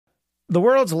The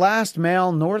world's last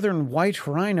male northern white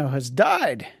rhino has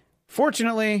died.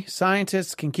 Fortunately,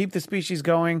 scientists can keep the species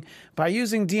going by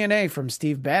using DNA from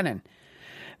Steve Bannon.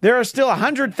 There are still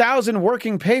 100,000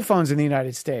 working payphones in the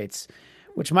United States,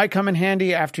 which might come in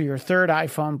handy after your third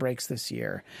iPhone breaks this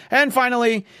year. And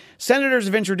finally, senators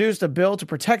have introduced a bill to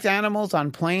protect animals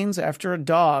on planes after a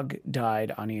dog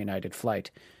died on a United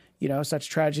flight. You know, such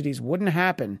tragedies wouldn't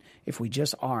happen if we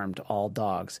just armed all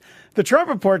dogs. The Trump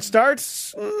Report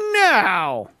starts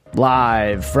now.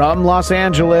 Live from Los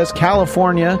Angeles,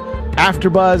 California,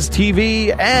 AfterBuzz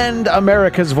TV, and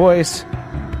America's Voice,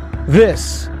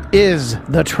 this is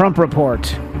The Trump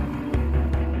Report.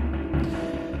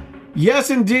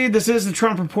 Yes, indeed, this is The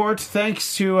Trump Report.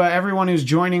 Thanks to everyone who's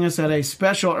joining us at a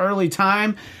special early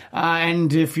time.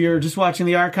 And if you're just watching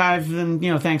the archive, then,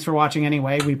 you know, thanks for watching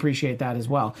anyway. We appreciate that as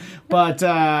well.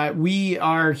 But we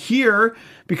are here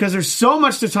because there's so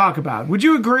much to talk about. Would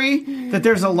you agree that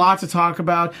there's a lot to talk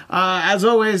about? As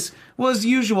always, well, as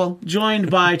usual,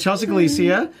 joined by Chelsea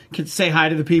Galicia. Can say hi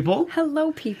to the people.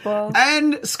 Hello, people.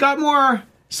 And Scott Moore.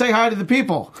 Say hi to the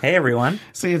people. Hey, everyone.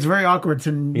 See, it's very awkward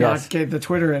to not get the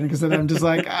Twitter in because then I'm just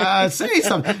like, say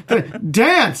something.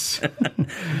 Dance.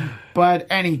 But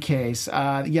any case,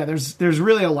 there's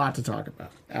really a lot to talk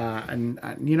about. And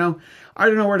you know, I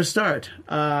don't know where to start.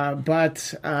 I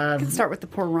could start with the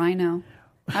poor rhino.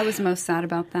 I was most sad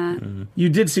about that. You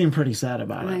did seem pretty sad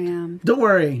about it. I am. Don't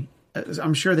worry.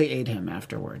 I'm sure they ate him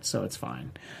afterwards, so it's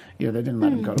fine. You know, they didn't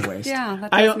let him go to waste. Yeah,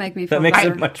 that does make me feel That makes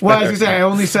better. it much better. Well, I was going to say, I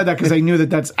only said that because I knew that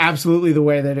that's absolutely the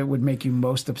way that it would make you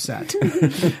most upset.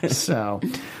 So,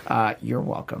 you're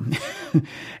welcome.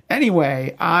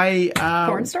 Anyway,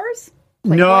 Porn stars?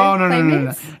 No.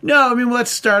 Playmates? No, I mean,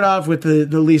 let's start off with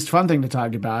the least fun thing to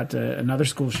talk about, another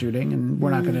school shooting, and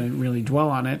we're not going to really dwell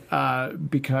on it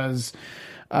because...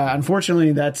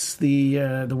 unfortunately, that's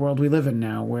the world we live in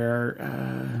now, where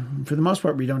for the most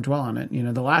part we don't dwell on it. You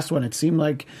know, the last one, it seemed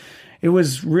like it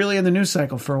was really in the news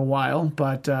cycle for a while,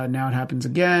 but now it happens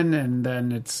again, and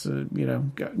then it's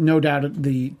no doubt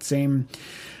the same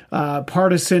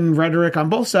partisan rhetoric on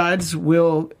both sides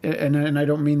will, and I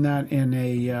don't mean that in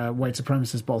a white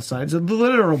supremacist both sides, the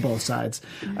literal both sides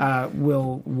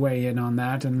will weigh in on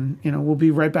that, and you know we'll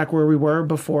be right back where we were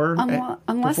before.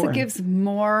 Unless it gives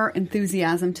more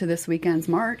enthusiasm to this weekend's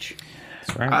march.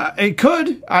 That's right. It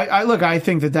could. I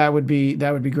think that would be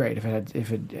great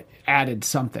if it added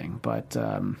something. But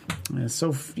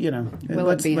so you know,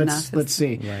 it be enough? Let's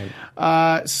see.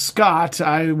 Right. Scott,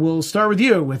 I will start with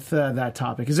you with that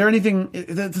topic. Is there anything?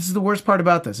 This is the worst part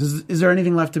about this. Is there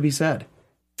anything left to be said?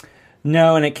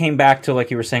 No, and it came back to, like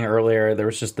you were saying earlier, there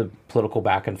was just the political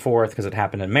back and forth because it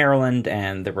happened in Maryland,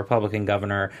 and the Republican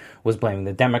governor was blaming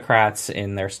the Democrats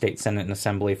in their state Senate and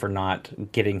Assembly for not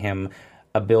getting him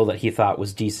a bill that he thought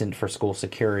was decent for school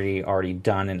security already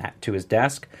done and to his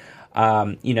desk.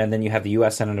 And then you have the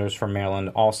U.S. senators from Maryland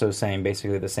also saying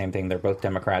basically the same thing. They're both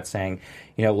Democrats saying,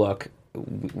 you know, look,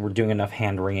 we're doing enough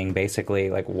hand-wringing,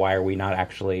 basically, like, why are we not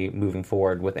actually moving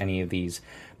forward with any of these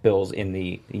bills in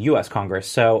the U.S. Congress?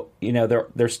 So, you know,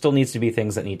 there still needs to be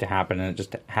things that need to happen, and it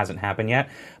just hasn't happened yet.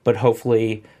 But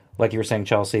hopefully, like you were saying,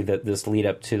 Chelsea, that this lead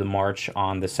up to the march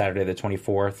on the Saturday the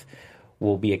 24th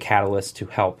will be a catalyst to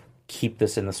help keep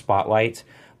this in the spotlight,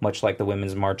 much like the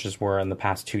women's marches were in the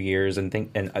past 2 years, and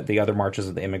the other marches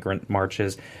of the immigrant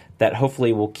marches, that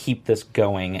hopefully will keep this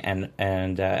going,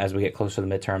 and as we get closer to the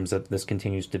midterms, that this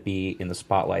continues to be in the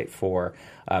spotlight for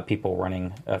people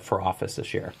running for office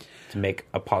this year to make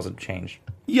a positive change.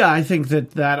 Yeah, I think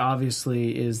that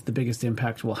obviously is the biggest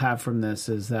impact we'll have from this,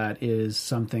 is that is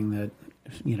something that,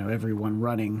 you know, everyone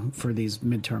running for these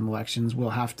midterm elections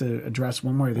will have to address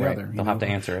one way or the other. They'll have to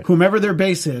answer it. Whomever their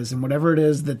base is and whatever it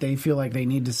is that they feel like they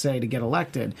need to say to get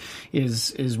elected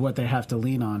is what they have to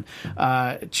lean on.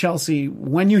 Chelsea,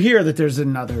 when you hear that there's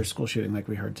another school shooting like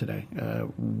we heard today,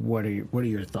 what are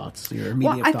your thoughts? Your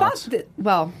immediate thoughts?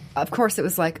 Of course it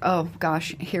was like, oh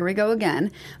gosh, here we go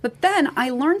again. But then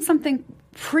I learned something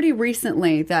pretty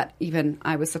recently that even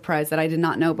I was surprised that I did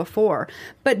not know before.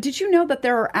 But did you know that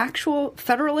there are actual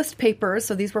Federalist Papers?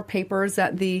 So these were papers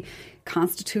that the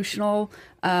Constitutional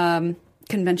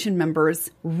Convention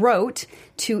members wrote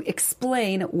to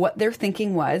explain what their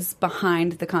thinking was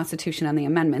behind the Constitution and the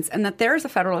amendments. And that there's a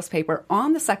Federalist paper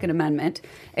on the Second Amendment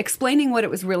explaining what it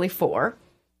was really for,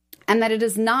 and that it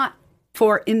is not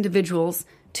for individuals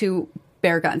to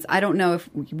bear guns. I don't know if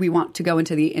we want to go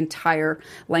into the entire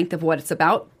length of what it's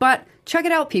about, but check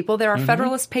it out, people. There are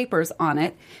Federalist Papers on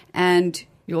it, and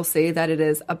you'll see that it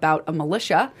is about a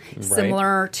militia,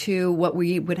 similar to what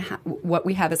we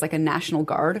have as like a National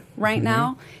Guard right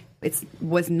now. It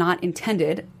was not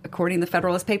intended, according to the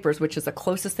Federalist Papers, which is the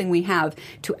closest thing we have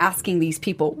to asking these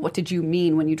people, what did you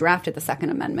mean when you drafted the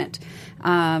Second Amendment?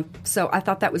 So I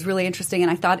thought that was really interesting, and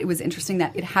I thought it was interesting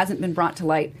that it hasn't been brought to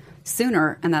light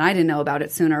sooner, and that I didn't know about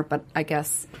it sooner, but I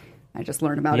guess I just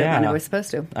learned about it when I was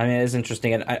supposed to. I mean, it is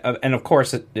interesting. And of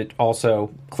course, it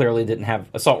also clearly didn't have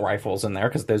assault rifles in there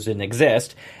because those didn't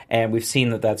exist. And we've seen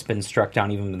that that's been struck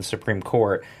down even in the Supreme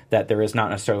Court, that there is not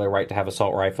necessarily a right to have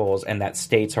assault rifles and that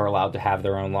states are allowed to have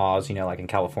their own laws, like in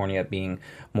California being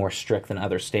more strict than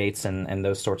other states and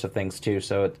those sorts of things too.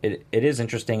 So it is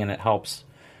interesting, and it helps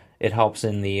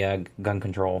in the gun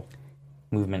control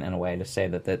movement in a way to say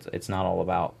that it's not all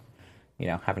about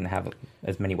having to have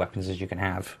as many weapons as you can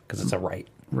have because it's a right.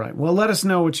 Right. Well, let us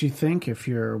know what you think. If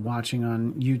you're watching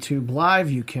on YouTube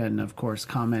Live, you can, of course,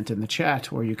 comment in the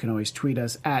chat, or you can always tweet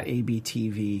us at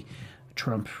ABTV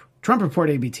Trump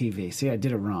Report ABTV. See, I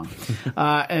did it wrong.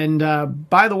 And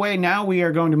by the way, now we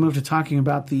are going to move to talking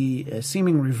about the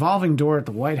seeming revolving door at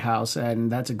the White House,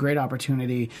 and that's a great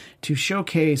opportunity to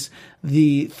showcase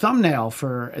the thumbnail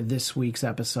for this week's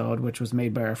episode, which was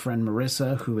made by our friend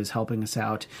Marissa, who is helping us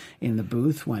out in the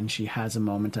booth. When she has a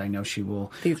moment, I know she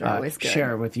will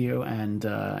share it with you. And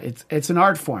it's an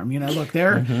art form. Look,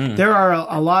 there are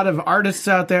a lot of artists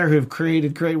out there who have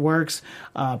created great works.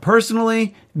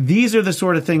 Personally, these are the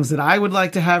sort of things that I would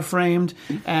like to have framed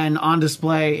and on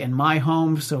display in my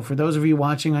home. So for those of you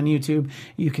watching on YouTube,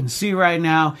 you can see right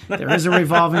now there is a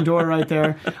revolving door right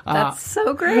there. That's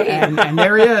so great. And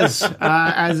there he is.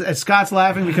 As Scott's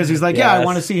laughing because he's like, I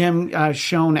want to see him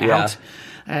shown out.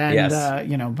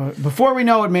 And, before we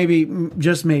know it, maybe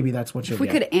that's what you'll get.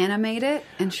 If we could animate it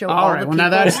and show all the right. people, Now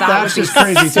that's just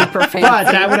crazy. Super fancy.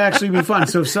 But that would actually be fun.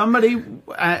 So if somebody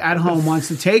at home wants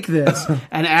to take this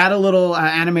and add a little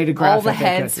animated graphic. All the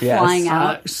heads flying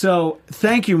out. So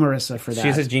thank you, Marissa, for that.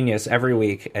 She's a genius every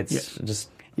week. It's just...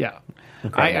 Yeah.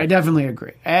 I definitely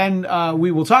agree. And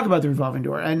we will talk about the revolving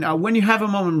door. And when you have a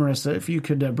moment, Marissa, if you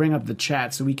could bring up the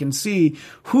chat so we can see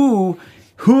whom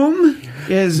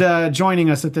is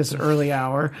joining us at this early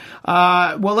hour.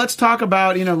 Well, let's talk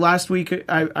about, last week,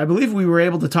 I believe we were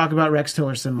able to talk about Rex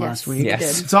Tillerson last week.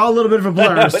 Yes. It's all a little bit of a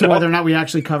blur as to whether or not we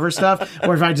actually cover stuff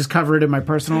or if I just cover it in my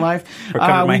personal life. Or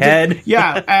cover my head.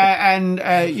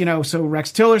 Yeah. So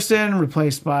Rex Tillerson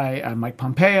replaced by Mike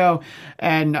Pompeo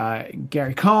and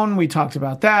Gary Cohn. We talked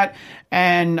about that.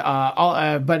 And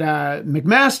but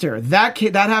McMaster, that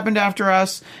happened after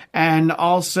us. And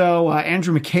also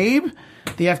Andrew McCabe,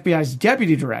 the FBI's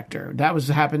deputy director. That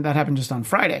happened just on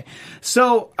Friday.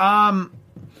 So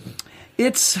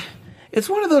it's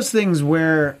one of those things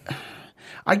where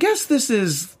I guess this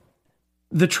is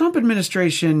the Trump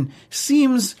administration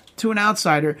seems to an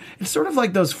outsider, it's sort of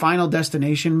like those Final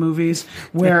Destination movies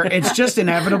where it's just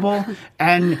inevitable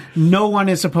and no one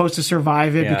is supposed to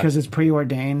survive it because it's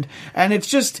preordained. And it's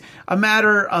just a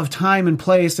matter of time and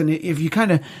place. And if you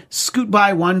kind of scoot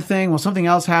by one thing, well, something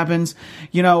else happens,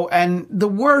 and the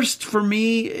worst for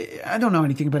me, I don't know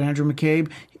anything about Andrew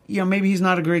McCabe. Maybe he's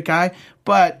not a great guy,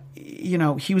 but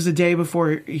he was a day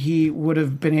before he would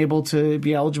have been able to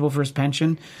be eligible for his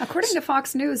pension. According to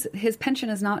Fox News, his pension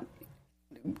is not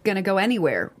going to go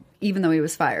anywhere, even though he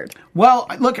was fired. Well,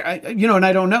 look, and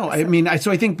I don't know. I mean, so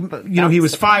I think, he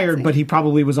was fired, but he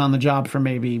probably was on the job for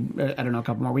maybe, I don't know, a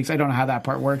couple more weeks. I don't know how that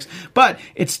part works. But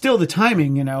it's still the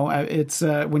timing, It's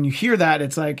when you hear that,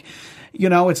 it's like...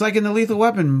 it's like in the Lethal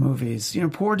Weapon movies.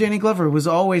 Poor Danny Glover was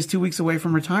always 2 weeks away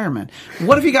from retirement.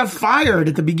 What if he got fired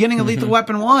at the beginning of Lethal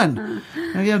Weapon 1?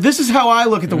 This is how I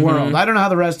look at the world. I don't know how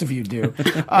the rest of you do.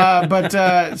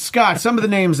 But Scott, some of the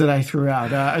names that I threw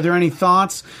out, are there any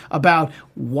thoughts about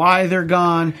why they're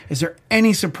gone? Is there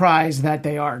any surprise that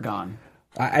they are gone?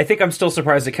 I think I'm still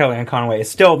surprised that Kellyanne Conway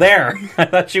is still there. I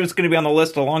thought she was going to be on the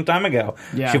list a long time ago.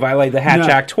 Yeah. She violated the Hatch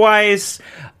Act twice.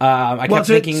 I kept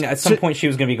thinking at some point she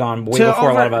was going to be gone way before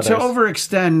a lot of others. To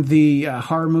overextend the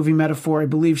horror movie metaphor, I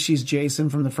believe she's Jason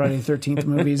from the Friday the 13th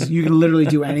movies. You can literally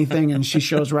do anything and she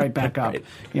shows right back up.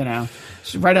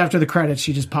 Right after the credits,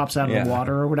 she just pops out of the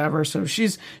water or whatever. So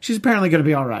she's apparently going to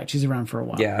be all right. She's around for a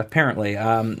while. Yeah, apparently.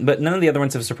 But none of the other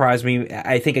ones have surprised me.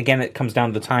 I think, again, it comes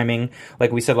down to the timing.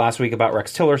 Like we said last week about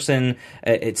Rex Tillerson,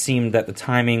 it seemed that the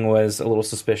timing was a little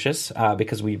suspicious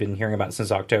because we've been hearing about it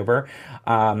since October.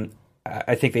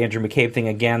 I think the Andrew McCabe thing,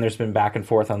 again, there's been back and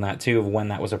forth on that, too, of when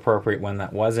that was appropriate, when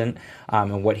that wasn't,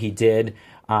 and what he did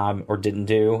or didn't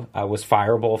do was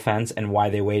fireable offense, and why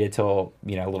they waited till a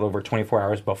little over 24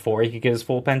 hours before he could get his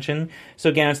full pension. So,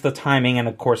 again, it's the timing, and,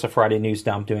 of course, a Friday news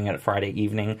dump doing it Friday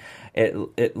evening.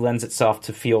 It lends itself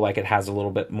to feel like it has a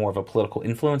little bit more of a political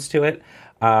influence to it.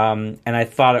 And I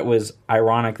thought it was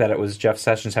ironic that it was Jeff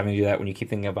Sessions having to do that when you keep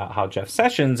thinking about how Jeff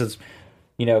Sessions has,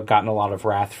 gotten a lot of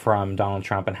wrath from Donald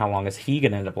Trump and how long is he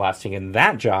going to end up lasting in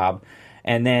that job.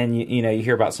 And then, you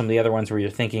hear about some of the other ones where you're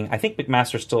thinking, I think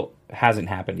McMaster still hasn't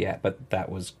happened yet, but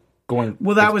that was going...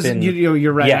 Well, that was...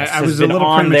 you're right. Yes, I was a little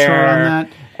premature on that.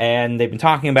 And they've been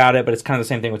talking about it, but it's kind of the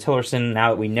same thing with Tillerson. Now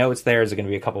that we know it's there, is it going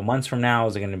to be a couple months from now?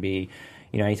 Is it going to be,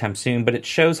 anytime soon? But it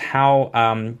shows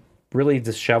how really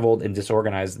disheveled and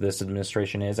disorganized this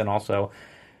administration is. And also,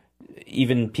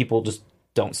 even people just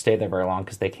don't stay there very long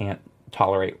because they can't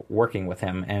tolerate working with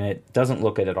him, and it doesn't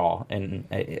look good at all. And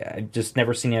I've just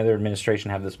never seen any other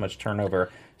administration have this much turnover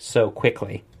so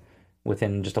quickly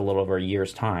within just a little over a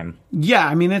year's time. Yeah,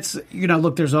 I mean, it's,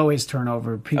 look, there's always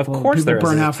turnover. People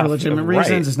burn out for legitimate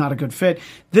reasons. Right. It's not a good fit.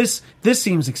 This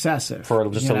seems excessive. For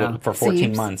just for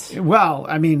 14 months. Well,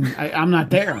 I mean, I'm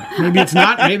not there. Maybe it's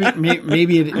not.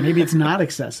 Maybe it's not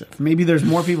excessive. Maybe there's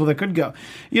more people that could go.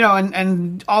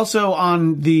 And also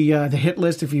on the hit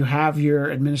list, if you have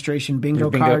your administration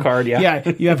bingo card,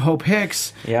 yeah, you have Hope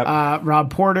Hicks, yep. Rob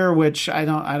Porter, which I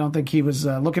don't think he was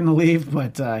looking to leave,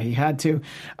 but he had to.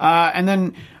 And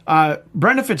then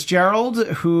Brenda Fitzgerald,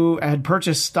 who had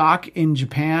purchased stock in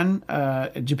Japan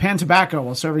Tobacco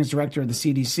while serving as director of the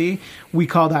CDC. We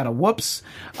call that a whoops.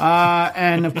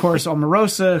 And, of course,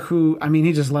 Omarosa, who, I mean,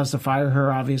 he just loves to fire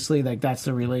her, obviously. Like, that's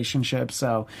the relationship.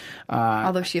 So,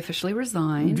 although she officially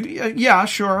resigned. Yeah,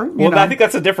 sure. Well, I think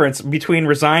that's the difference between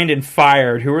resigned and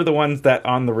fired. Who are the ones that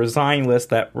on the resign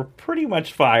list that were pretty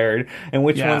much fired, and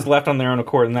which ones left on their own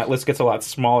accord? And that list gets a lot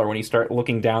smaller when you start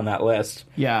looking down that list.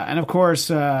 Yeah, and of course,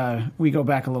 we go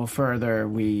back a little further.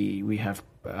 We have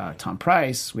Tom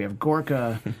Price, we have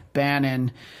Gorka,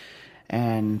 Bannon,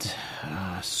 and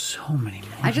so many more.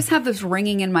 I just have this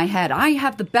ringing in my head. I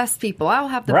have the best people. I'll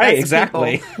have the right, best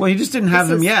exactly. people. Well, he just didn't have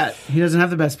them yet. He doesn't have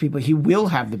the best people. He will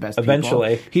have the best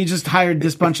eventually. People. He just hired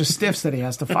this bunch of stiffs that he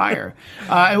has to fire.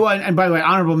 And by the way,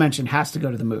 honorable mention has to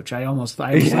go to the Mooch. I almost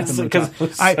let the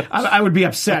Mooch. I would be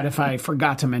upset if I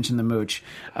forgot to mention the Mooch.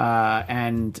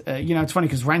 It's funny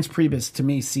because Reince Priebus to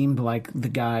me seemed like the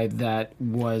guy that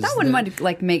was that one might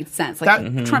like made sense.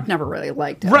 Like Trump never really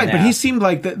liked him, right? Yeah. But he seemed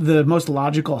like the most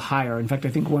logical hire. In fact, I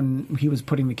think when he was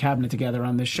putting the cabinet together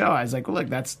on this show, I was like, well, look,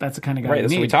 that's the kind of guy you need.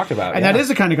 That's what we talked about. And that is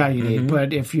the kind of guy you need.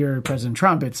 But if you're President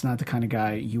Trump, it's not the kind of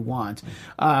guy you want.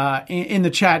 In the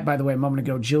chat, by the way, a moment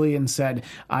ago, Jillian said,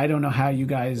 I don't know how you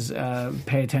guys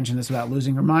pay attention to this without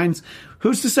losing your minds.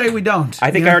 Who's to say we don't?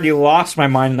 I think I already lost my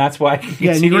mind, and that's why I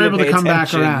you were able to come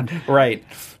back around. Right,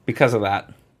 because of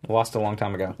that. Lost a long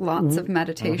time ago. Lots of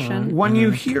meditation. When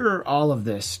you hear all of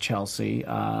this, Chelsea,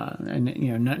 and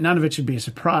none of it should be a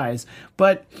surprise,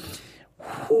 but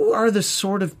who are the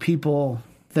sort of people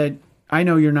that I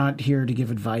know you're not here to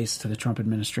give advice to the Trump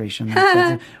administration,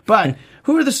 but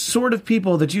who are the sort of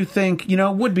people that you think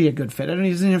would be a good fit? It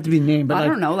doesn't have to be named, but I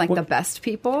don't know, the best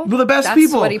people. Well, the best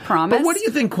people. That's what he promised. But what do you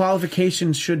think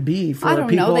qualifications should be for people? I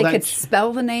don't know. They could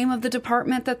spell the name of the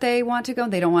department that they want to go.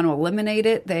 They don't want to eliminate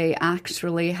it. They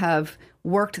actually have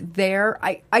worked there.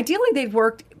 Ideally, they've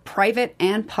worked private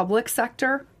and public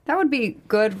sector. That would be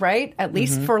good, right? At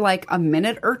least for like a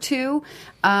minute or two.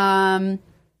 I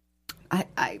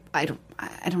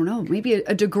don't know, maybe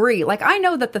a degree. Like, I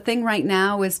know that the thing right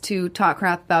now is to talk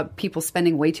crap about people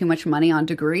spending way too much money on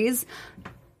degrees.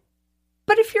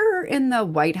 But if you're in the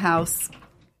White House,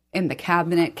 in the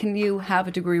cabinet, can you have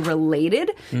a degree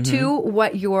related to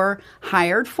what you're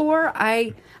hired for?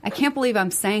 I can't believe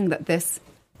I'm saying that this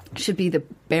should be the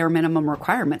bare minimum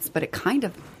requirements, but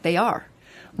they are.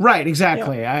 Right,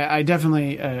 exactly. Yeah. I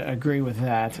definitely agree with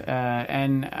that.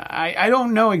 And I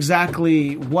don't know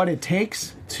exactly what it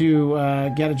takes to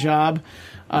get a job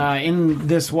in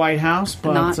this White House.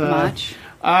 But, not much.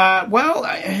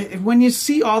 When you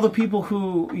see all the people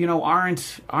who,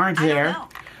 aren't there,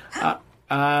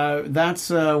 that's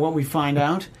what we find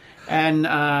out.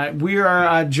 And we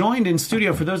are joined in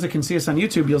studio, for those that can see us on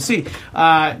YouTube, you'll see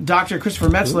Dr. Christopher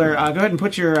Metzler. Go ahead and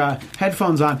put your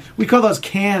headphones on. We call those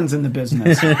cans in the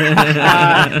business.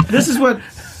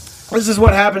 This is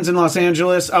what happens in Los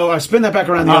Angeles. Oh, spin that back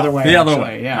around the other way. The other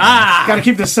way. Yeah. Got to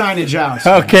keep the signage out.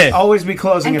 Okay. Always be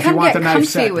closing if you want the knife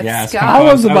set. I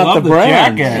was about the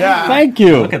brand. Yeah. Thank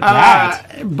you. Look at that.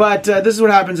 But this is what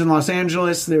happens in Los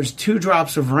Angeles. There's 2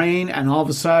 drops of rain, and all of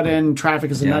a sudden, traffic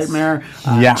is a nightmare.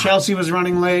 Chelsea was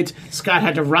running late. Scott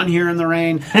had to run here in the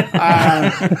rain.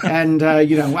 I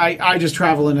just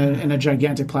travel in a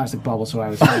gigantic plastic bubble, so I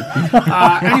was fine.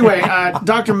 Anyway,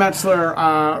 Dr.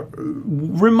 Metzler,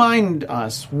 remind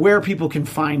us where people can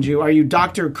find you. Are you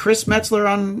Dr. Chris Metzler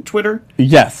on Twitter?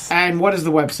 Yes. And what is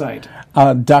the website?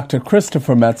 Dr.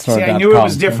 Christopher Metzler. See, I knew it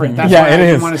was different. That's why I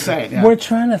didn't want to say it. Yeah. We're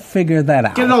trying to figure that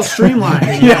out. Get it all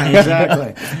streamlined. Yeah,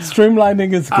 exactly.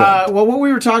 Streamlining is good. Well, what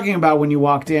we were talking about when you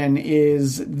walked in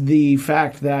is the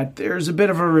fact that there's a bit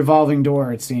of a revolving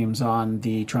door, it seems, on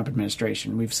the Trump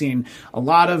administration. We've seen a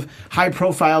lot of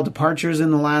high-profile departures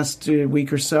in the last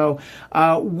week or so.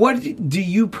 What do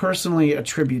you personally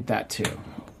attribute that to?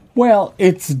 Well,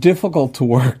 it's difficult to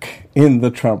work in the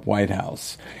Trump White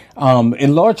House,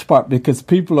 in large part because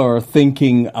people are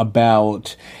thinking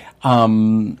about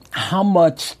how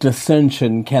much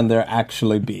dissension can there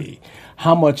actually be?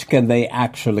 How much can they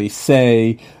actually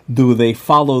say? Do they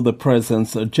follow the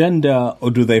president's agenda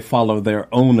or do they follow their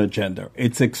own agenda?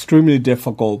 It's extremely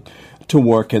difficult to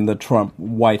work in the Trump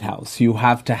White House. You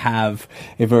have to have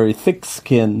a very thick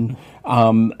skin,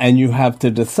 and you have to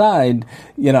decide,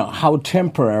 how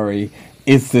temporary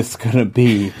is this going to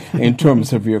be in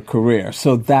terms of your career?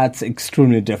 So that's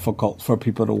extremely difficult for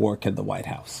people to work in the White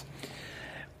House.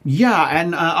 Yeah,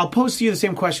 and I'll pose to you the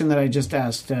same question that I just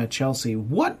asked Chelsea.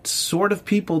 What sort of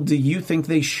people do you think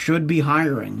they should be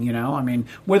hiring?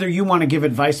 Whether you want to give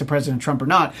advice to President Trump or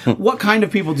not, what kind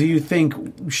of people do you think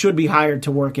should be hired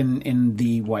to work in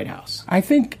the White House? I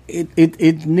think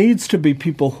it needs to be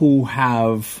people who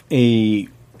have a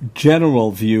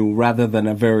general view rather than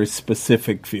a very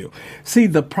specific view. See,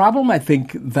 the problem I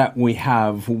think that we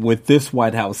have with this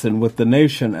White House and with the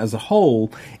nation as a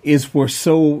whole is we're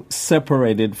so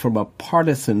separated from a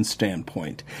partisan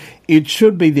standpoint. It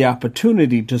should be the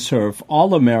opportunity to serve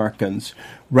all Americans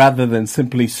rather than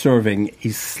simply serving a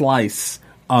slice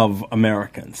of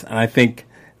Americans. And I think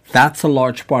that's a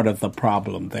large part of the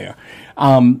problem there.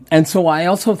 And so I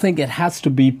also think it has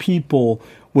to be people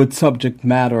with subject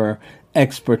matter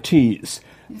expertise.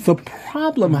 The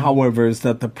problem, however, is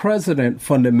that the president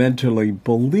fundamentally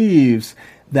believes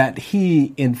that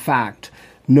he, in fact,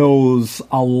 knows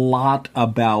a lot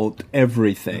about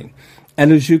everything.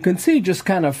 And as you can see, just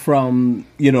kind of from,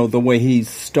 the way he's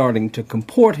starting to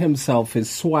comport himself, his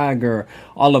swagger,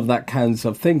 all of that kinds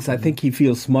of things, I think he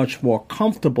feels much more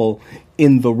comfortable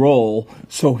in the role.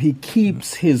 So he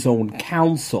keeps his own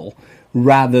counsel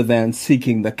rather than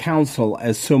seeking the counsel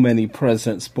as so many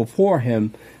presidents before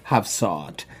him have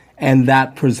sought. And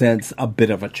that presents a bit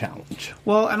of a challenge.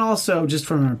 Well, and also, just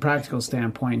from a practical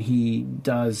standpoint, he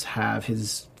does have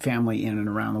his family in and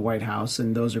around the White House,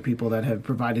 and those are people that have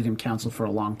provided him counsel for a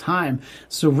long time.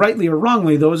 So rightly or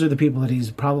wrongly, those are the people that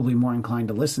he's probably more inclined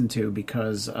to listen to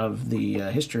because of the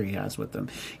history he has with them.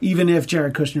 Even if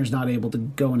Jared Kushner's not able to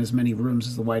go in as many rooms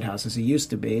as the White House as he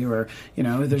used to be, or,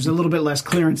 there's a little bit less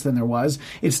clearance than there was,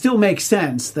 it still makes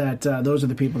sense that those are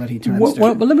the people that he turns to.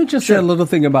 Well, let me just say a little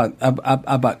thing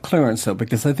about clearance, though,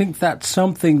 because I think that's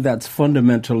something that's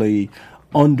fundamentally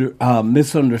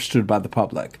misunderstood by the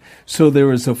public. So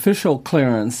there is official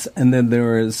clearance, and then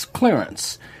there is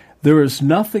clearance. There is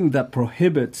nothing that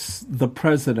prohibits the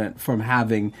president from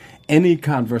having any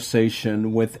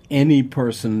conversation with any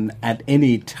person at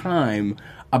any time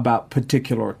about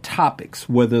particular topics,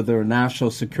 whether they're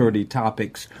national security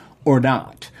topics or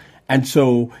not. And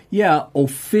so,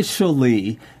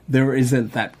 officially, there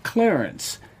isn't that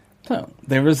clearance. No,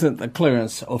 there isn't the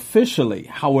clearance officially.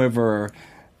 However,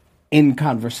 in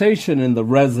conversation, in the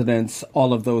residence,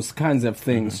 all of those kinds of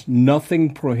things,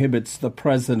 nothing prohibits the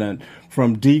president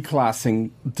from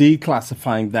declassifying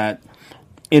that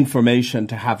information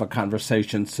to have a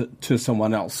conversation to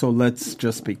someone else. So let's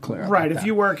just be clear. Right. If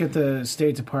you work at the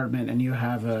State Department and you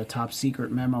have a top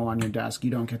secret memo on your desk,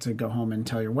 you don't get to go home and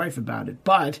tell your wife about it.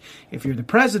 But if you're the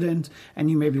president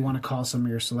and you maybe want to call some of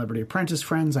your Celebrity Apprentice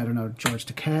friends, I don't know, George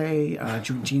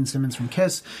Takei, Gene Simmons from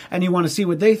Kiss, and you want to see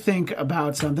what they think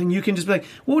about something, you can just be like,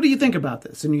 well, what do you think about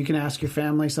this? And you can ask your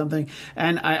family something.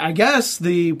 And I guess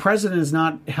the president is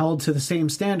not held to the same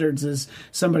standards as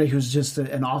somebody who's just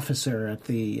an officer at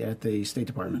the State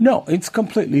Department. No, it's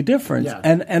completely different. Yeah.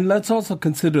 And let's also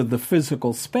consider the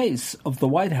physical space of the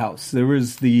White House. There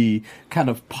is the kind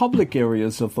of public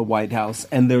areas of the White House,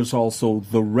 and there's also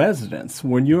the residence.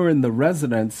 When you're in the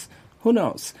residence, who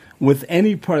knows? With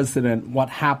any president, what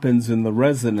happens in the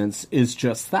residence is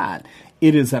just that.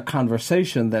 It is a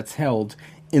conversation that's held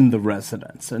in the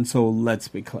residence. And so let's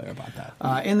be clear about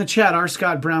that. In the chat, R.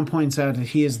 Scott Brown points out that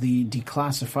he is the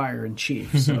declassifier in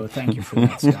chief. So thank you for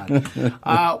that,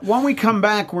 Scott. When we come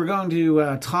back, we're going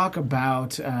to talk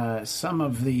about some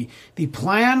of the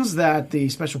plans that the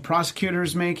special prosecutor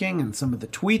is making and some of the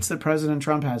tweets that President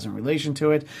Trump has in relation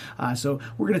to it. So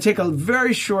we're going to take a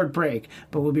very short break,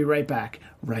 but we'll be right back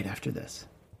right after this.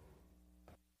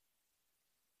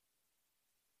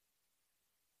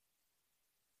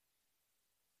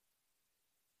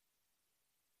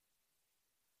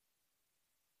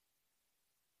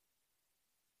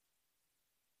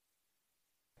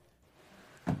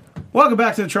 Welcome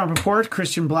back to the Trump Report.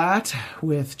 Christian Blatt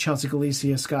with Chelsea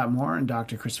Galicia, Scott Moore, and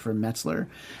Dr. Christopher Metzler.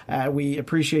 We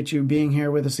appreciate you being here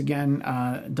with us again,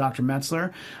 Dr.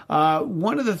 Metzler.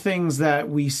 One of the things that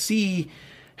we see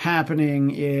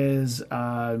happening is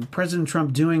President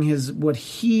Trump doing what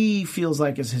he feels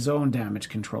like is his own damage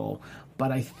control.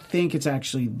 But I think it's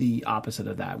actually the opposite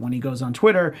of that. When he goes on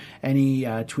Twitter and he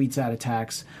tweets out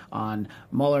attacks on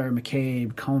Mueller,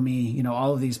 McCabe, Comey,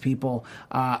 all of these people,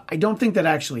 I don't think that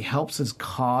actually helps his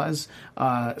cause.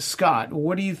 Scott,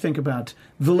 what do you think about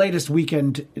the latest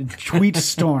weekend tweet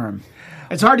storm?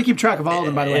 It's hard to keep track of all of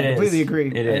them, by the way. I completely agree.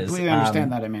 I completely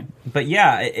understand that, But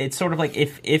yeah, it's sort of like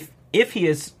if he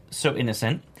is so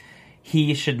innocent,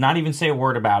 he should not even say a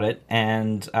word about it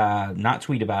and not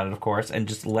tweet about it, of course, and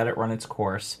just let it run its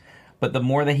course. But the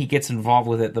more that he gets involved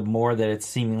with it, the more that it's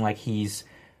seeming like he's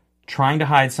trying to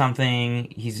hide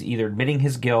something. He's either admitting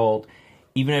his guilt.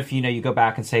 Even if, you go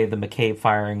back and say the McCabe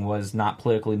firing was not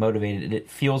politically motivated, it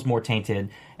feels more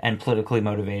tainted and politically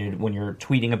motivated when you're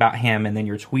tweeting about him and then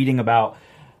you're tweeting about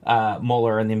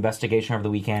Mueller and the investigation over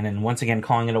the weekend, and once again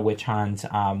calling it a witch hunt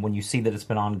when you see that it's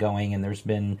been ongoing and there's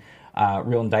been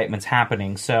real indictments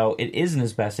happening. So it is in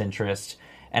his best interest,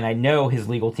 and I know his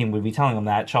legal team would be telling him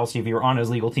that. Chelsea, if you were on his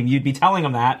legal team, you'd be telling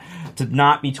him that, to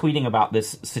not be tweeting about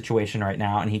this situation right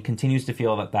now, and he continues to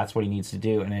feel that that's what he needs to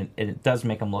do, and it does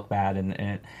make him look bad,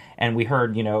 and we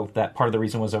heard, that part of the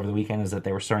reason was over the weekend is that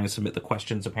they were starting to submit the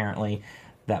questions, apparently,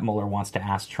 that Mueller wants to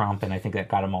ask Trump, and I think that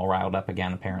got him all riled up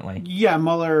again, apparently. Yeah,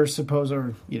 Mueller, his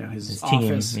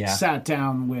office team, sat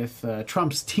down with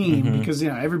Trump's team, because,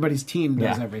 everybody's team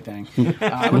does everything.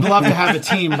 I would love to have a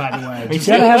team, by the way. You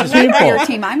gotta have people. Your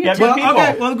team. I'm your team.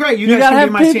 Okay, well, great. You guys can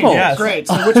be my team. Yes. Great.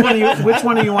 So which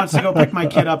one of you wants to go pick my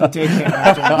kid up at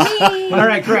daycare? All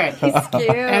right, great. He's cute.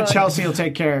 And Chelsea will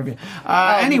take care of you.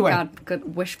 Anyway. God,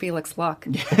 good. Wish Felix luck.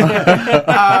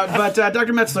 But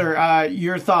Dr. Metzler,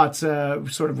 your thoughts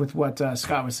sort of with what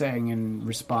Scott was saying in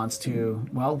response to,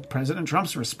 President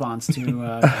Trump's response to,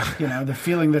 the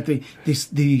feeling that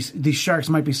these sharks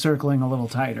might be circling a little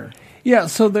tighter. Yeah,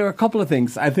 so there are a couple of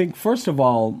things. I think, first of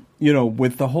all,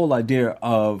 with the whole idea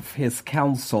of his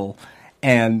counsel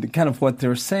and kind of what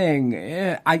they're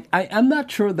saying, I'm not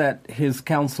sure that his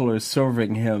counsel is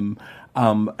serving him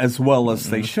as well as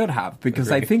they should have,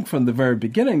 because I think from the very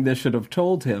beginning they should have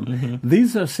told him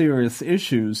these are serious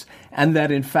issues and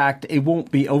that in fact it won't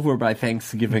be over by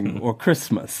Thanksgiving or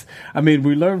Christmas. I mean,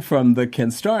 we learned from the Ken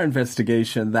Starr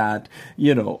investigation that,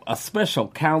 a special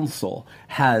counsel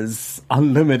has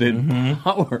unlimited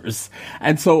powers.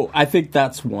 And so I think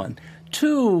that's one.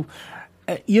 Two,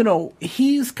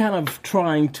 he's kind of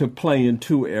trying to play in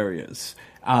two areas.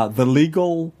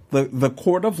 The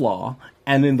court of law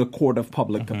and in the court of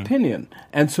public opinion.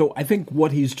 And so I think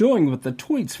what he's doing with the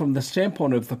tweets from the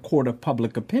standpoint of the court of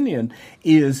public opinion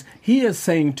is he is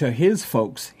saying to his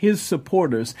folks, his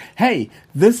supporters, hey,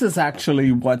 this is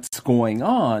actually what's going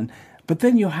on. But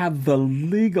then you have the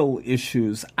legal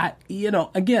issues.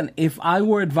 Again, if I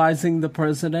were advising the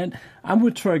president, I'm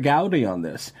with Troy Gowdy on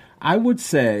this. I would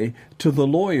say to the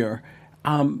lawyer,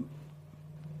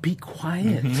 be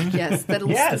quiet. Yes,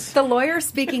 the lawyer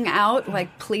speaking out,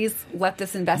 like, please let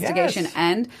this investigation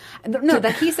end. No,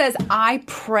 that he says, I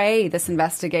pray this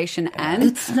investigation end.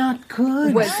 It's not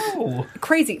good. Was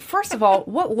crazy. First of all,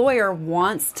 what lawyer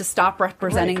wants to stop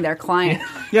representing their client?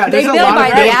 Yeah, they bill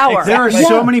by the hour. There are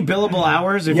so many billable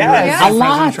hours. If a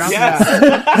lot. Trump.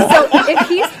 So if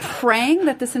he's praying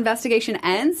that this investigation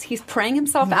ends, he's praying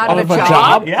himself out of a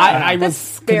job. Yeah. I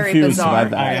was very confused bizarre. by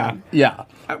that. Yeah.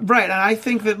 Right, and I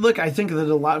think that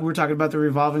a lot, we were talking about the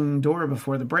revolving door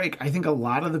before the break. I think a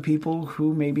lot of the people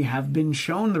who maybe have been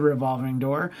shown the revolving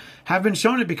door have been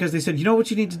shown it because they said, what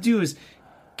you need to do is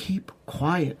keep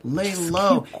quiet, lay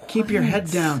low, keep your head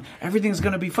down. Everything's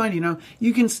going to be fine.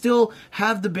 You can still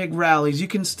have the big rallies. You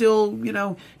can still,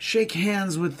 shake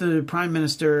hands with the Prime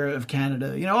Minister of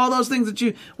Canada. All those things that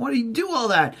you want to do all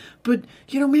that. But,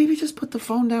 maybe just put the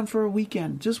phone down for a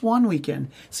weekend, just one weekend.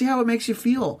 See how it makes you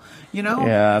feel, Yeah,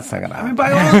 that's not going to happen.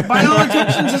 I mean, by all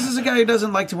intentions, this is a guy who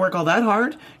doesn't like to work all that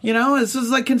hard. It's just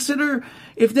like, consider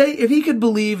if he could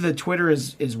believe that Twitter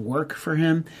is work for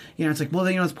him, it's like, well,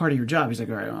 then, it's part of your job. He's like,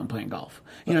 all right, I'm playing golf.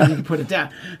 You can put it down.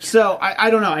 So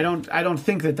I don't know. I don't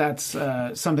think that that's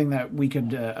something that we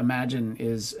could imagine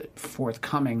is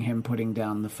forthcoming. Him putting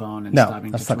down the phone and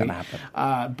stopping to tweet. That's not going to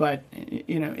happen. But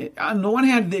on the one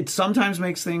hand, it sometimes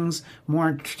makes things more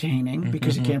entertaining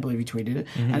because you can't believe he tweeted it,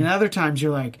 and other times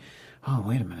you're like, oh,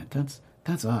 wait a minute,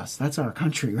 that's us. That's our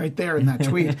country right there in that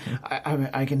tweet.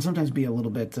 I can sometimes be a little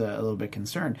bit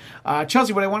concerned.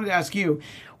 Chelsea, what I wanted to ask you,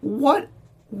 what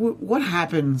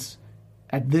happens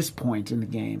at this point in the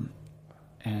game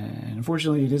And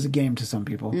unfortunately, it is a game to some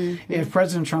people. If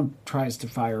President Trump tries to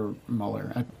fire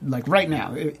Mueller, like right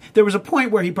now, there was a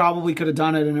point where he probably could have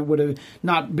done it and it would have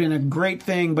not been a great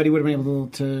thing, but he would have been able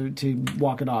to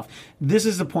walk it off. This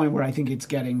is the point where I think it's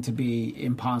getting to be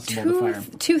impossible to fire him.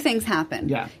 Two things happen.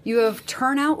 Yeah. You have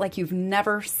turnout like you've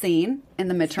never seen in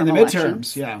the midterm In the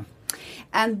elections. midterms, yeah.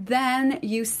 And then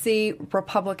you see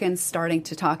Republicans starting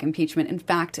to talk impeachment. In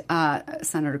fact,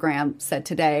 Senator Graham said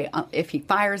today, if he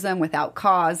fires them without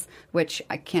cause, which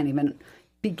I can't even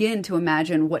begin to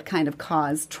imagine what kind of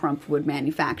cause Trump would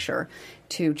manufacture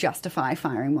to justify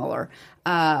firing Mueller.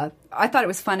 I thought it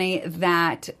was funny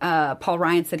that Paul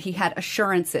Ryan said he had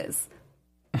assurances.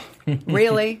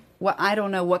 Really? Well, I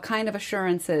don't know what kind of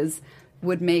assurances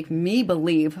would make me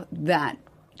believe that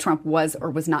Trump was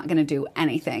or was not going to do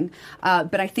anything.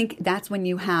 But I think that's when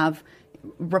you have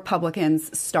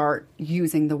Republicans start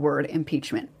using the word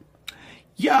impeachment.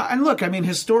 Yeah, and look, I mean,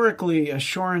 historically,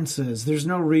 assurances, there's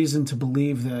no reason to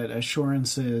believe that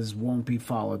assurances won't be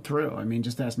followed through. I mean,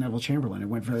 just ask Neville Chamberlain. It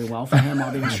went very well for him, all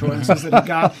the assurances that he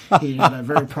got. He had a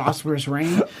very prosperous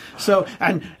reign. So,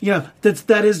 and,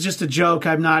 that is just a joke.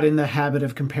 I'm not in the habit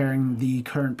of comparing the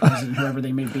current president, whoever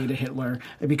they may be, to Hitler,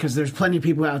 because there's plenty of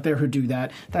people out there who do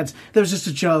that. That was just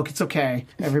a joke. It's okay.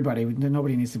 Everybody,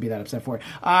 nobody needs to be that upset for it.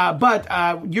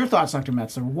 But your thoughts, Dr.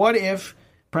 Metzler. What if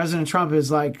President Trump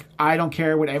is like, I don't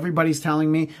care what everybody's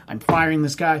telling me. I'm firing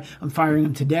this guy. I'm firing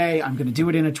him today. I'm going to do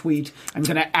it in a tweet. I'm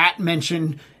going to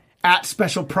mention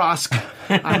Special Prosk.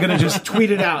 I'm going to just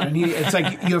tweet it out. And it's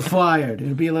like, you're fired.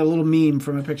 It'll be a little meme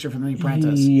from a picture from The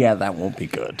Apprentice. Yeah, that won't be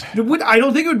good. I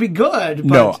don't think it would be good. But,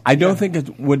 no, I don't think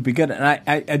it would be good. And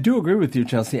I do agree with you,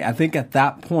 Chelsea. I think at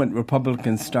that point,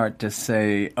 Republicans start to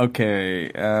say,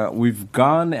 okay, we've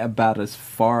gone about as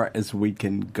far as we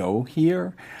can go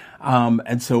here.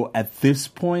 And so at this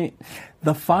point,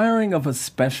 the firing of a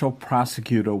special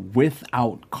prosecutor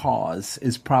without cause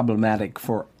is problematic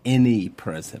for any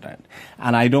president.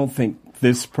 And I don't think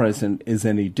this president is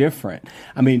any different.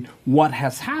 I mean, what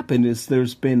has happened is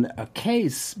there's been a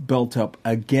case built up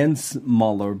against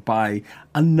Mueller by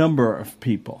a number of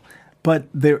people. But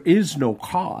there is no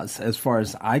cause, as far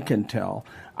as I can tell,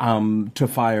 to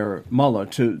fire Mueller.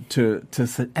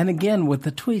 And again, with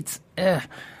the tweets,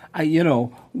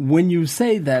 when you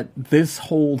say that this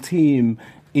whole team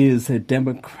is a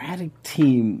Democratic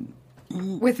team,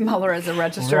 with Mueller as a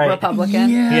registered Republican,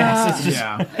 yes, it's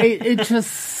just it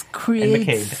just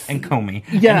creates and McCabe and Comey.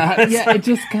 It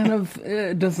just kind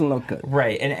of doesn't look good,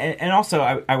 right? And also,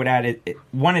 I would add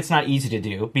one, it's not easy to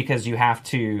do because you have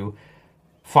to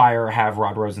fire or have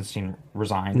Rod Rosenstein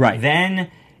resign. Right.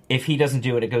 Then, if he doesn't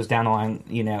do it, it goes down the line.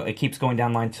 It keeps going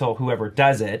down the line until whoever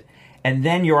does it. And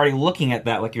then you're already looking at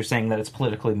that, like you're saying, that it's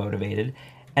politically motivated.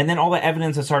 And then all the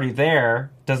evidence that's already there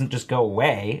doesn't just go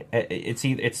away. It's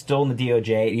still in the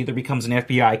DOJ. It either becomes an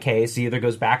FBI case, it either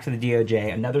goes back to the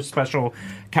DOJ, another special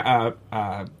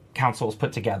counsel is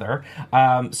put together.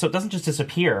 So it doesn't just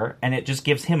disappear, and it just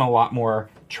gives him a lot more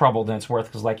trouble than it's worth.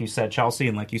 Because like you said, Chelsea,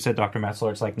 and like you said, Dr.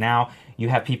 Metzler, it's like now you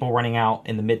have people running out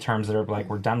in the midterms that are like,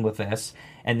 we're done with this.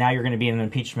 And now you're going to be in an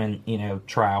impeachment,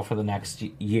 trial for the next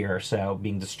year or so,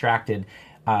 being distracted.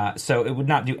 So it would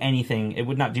not do anything. It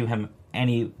would not do him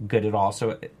any good at all.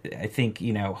 So I think,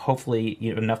 hopefully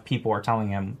enough people are telling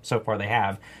him, so far they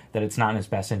have, that it's not in his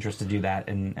best interest to do that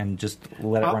and just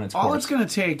let it run its course. All it's going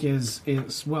to take is,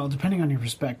 well, depending on your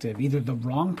perspective, either the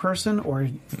wrong person or,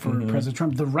 for President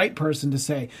Trump, the right person to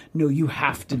say, no, you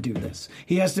have to do this.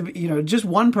 He has to be, just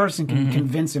one person can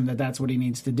convince him that that's what he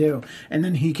needs to do. And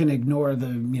then he can ignore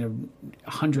the,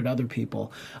 100 other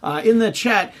people. In the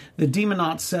chat, the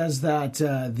Demonaut says that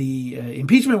the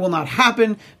impeachment will not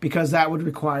happen because that would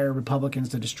require Republicans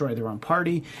to destroy their own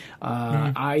party.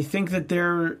 I think that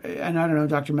and I don't know,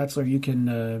 Dr. Metzler, you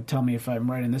can tell me if I'm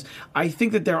right in this. I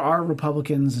think that there are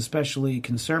Republicans, especially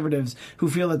conservatives, who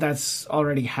feel that that's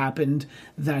already happened,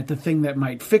 that the thing that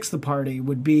might fix the party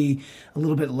would be a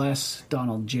little bit less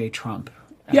Donald J. Trump.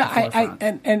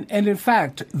 And in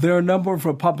fact, there are a number of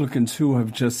Republicans who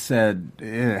have just said,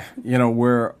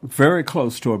 we're very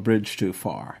close to a bridge too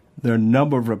far. There are a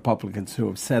number of Republicans who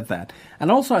have said that. And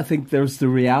also, I think there's the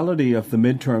reality of the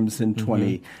midterms in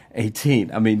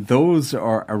 2018. I mean, those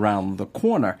are around the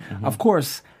corner. Of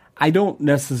course, I don't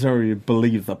necessarily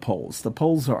believe the polls. The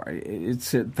polls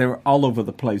they're all over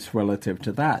the place relative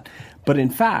to that. But in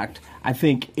fact, I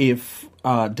think if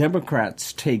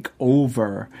Democrats take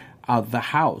over the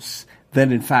House,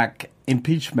 then in fact,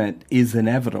 impeachment is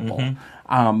inevitable.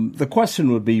 The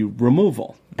question would be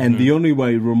removal. And the only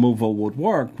way removal would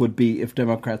work would be if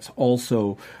Democrats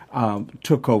also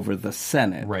took over the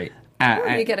Senate. Right.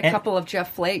 Or you get a couple of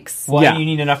Jeff Flakes. Well, Yeah. you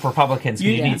need enough Republicans.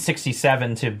 You Yeah. need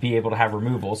 67 to be able to have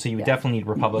removal, so you would definitely need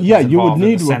Republicans. Yeah, you would involved in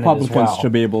need the Senate Republicans as well. to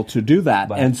be able to do that.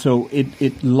 But- And so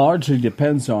it largely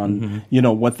depends on,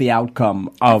 what the outcome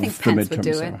I of think the Pence would midterms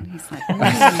do it. are. He's like,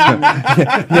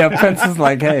 Yeah, Pence is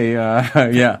like, hey,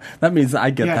 that means I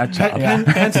get that job.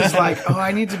 Pence is like, oh,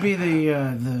 I need to be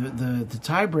the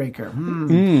tiebreaker.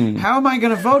 How am I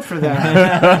going to vote for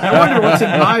that? I wonder what's in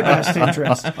my best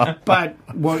interest. But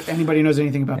what anybody knows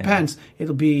anything about Pence,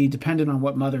 it'll be dependent on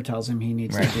what Mother tells him he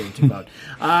needs to do to vote.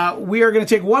 We are going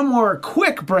to take one more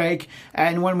quick break,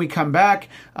 and when we come back,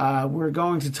 we're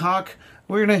going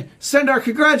to send our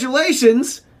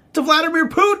congratulations to Vladimir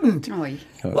Putin. Oy.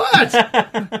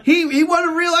 What? He won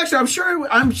a re-election. I'm sure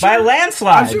By a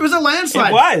landslide. I'm sure it was a landslide.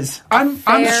 It was. I'm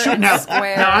Fair sure and now,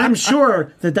 square. now I'm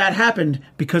sure that happened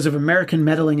because of American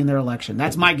meddling in their election.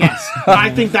 That's my guess. I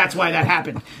think that's why that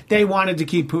happened. They wanted to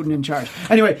keep Putin in charge.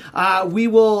 Anyway, we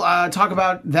will talk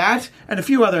about that and a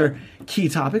few other key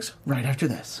topics right after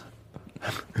this.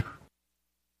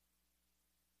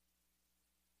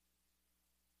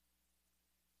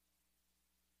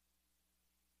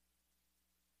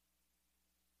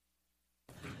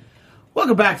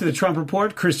 Welcome back to the Trump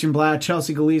Report. Christian Blatt,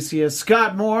 Chelsea Galicia,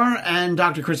 Scott Moore, and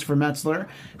Dr. Christopher Metzler,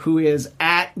 who is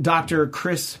at Dr.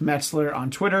 Chris Metzler on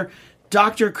Twitter,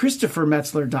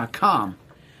 drchristophermetzler.com.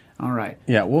 All right.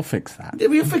 Yeah, we'll fix that.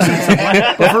 We'll fix it at some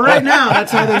point. But for right now,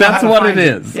 that's how they know That's how to what find it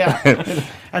you. is. Yeah.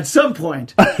 At some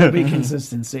point, there'll be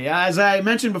consistency. As I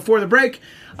mentioned before the break,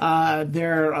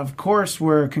 there, of course,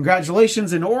 were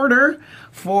congratulations in order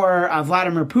for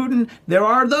Vladimir Putin. There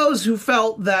are those who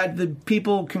felt that the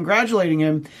people congratulating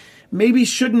him maybe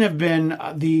shouldn't have been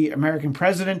the American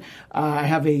president. I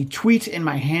have a tweet in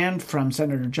my hand from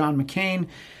Senator John McCain.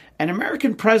 An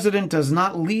American president does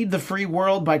not lead the free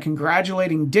world by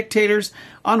congratulating dictators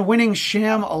on winning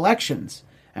sham elections.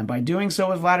 And by doing so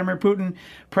with Vladimir Putin,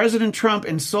 President Trump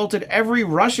insulted every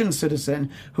Russian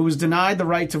citizen who was denied the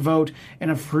right to vote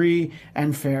in a free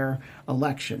and fair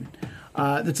election.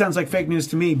 That sounds like fake news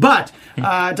to me. But,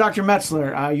 Dr.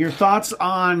 Metzler, your thoughts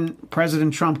on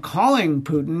President Trump calling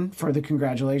Putin for the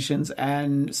congratulations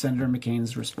and Senator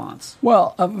McCain's response?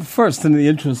 Well, first, in the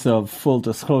interest of full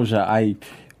disclosure, I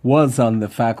was on the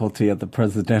faculty at the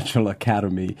Presidential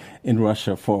Academy in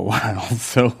Russia for a while,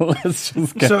 so let's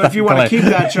just get So that if you want to clear.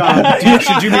 keep that job,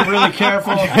 should you be really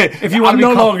careful? If you want I'm to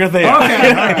be no longer there. Okay,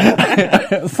 all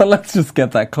right. So let's just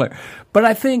get that clear. But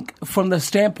I think from the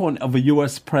standpoint of a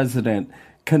U.S. president,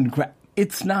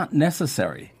 it's not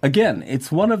necessary. Again,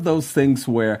 it's one of those things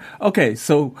where, okay,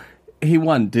 so he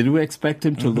won. Did we expect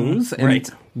him to lose? And right.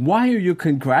 why are you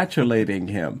congratulating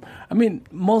him? I mean,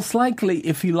 most likely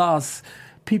if he lost,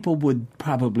 people would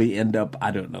probably end up,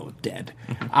 I don't know, dead.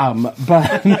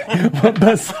 But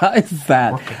besides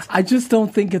that, I just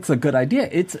don't think it's a good idea.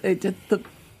 The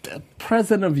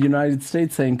President of the United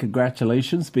States saying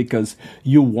congratulations because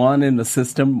you won in a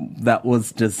system that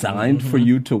was designed for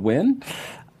you to win?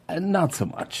 Not so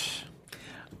much.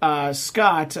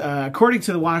 Scott, according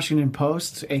to the Washington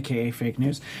Post, a.k.a. fake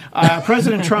news,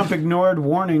 President Trump ignored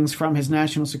warnings from his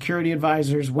national security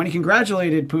advisors when he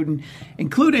congratulated Putin,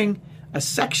 including a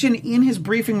section in his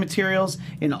briefing materials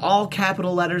in all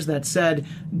capital letters that said,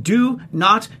 "Do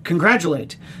not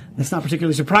congratulate." That's not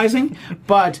particularly surprising,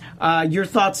 but your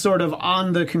thoughts sort of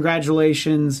on the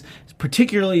congratulations,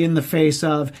 particularly in the face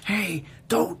of, hey,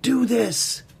 don't do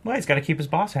this. Well, he's got to keep his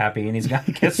boss happy, and he's got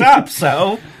to kiss up.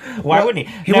 So why wouldn't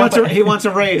he? He wants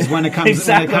a raise when it comes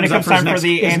Exactly, when it comes up time for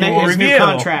the annual his new review.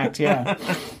 contract. Yeah.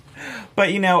 But,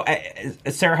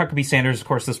 Sarah Huckabee Sanders, of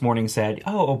course, this morning said,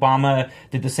 Obama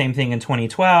did the same thing in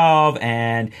 2012.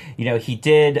 And, he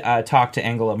did talk to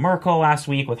Angela Merkel last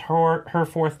week with her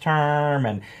fourth term.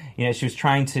 And, she was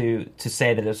trying to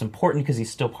say that it was important because he's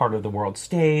still part of the world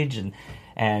stage.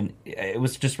 And it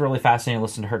was just really fascinating to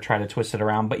listen to her try to twist it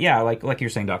around. But, yeah, like you're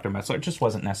saying, Dr. Metzler, it just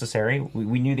wasn't necessary.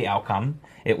 We knew the outcome.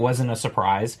 It wasn't a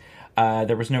surprise.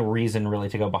 There was no reason really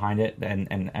to go behind it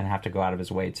and have to go out of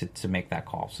his way to make that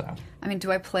call. So, I mean,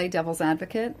 do I play devil's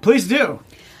advocate? Please do.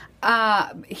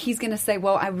 He's going to say,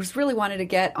 well, I was really wanted to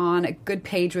get on a good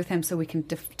page with him so we can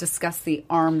discuss the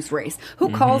arms race.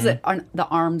 Who calls it the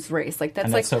arms race?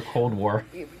 That's so Cold War.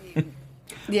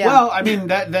 Yeah. Well, I mean,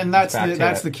 that's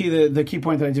Back the key. The key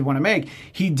point that I did want to make.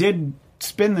 He did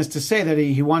spin this to say that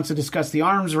he wants to discuss the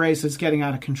arms race that's getting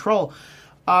out of control.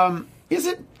 Is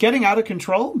it getting out of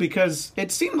control? Because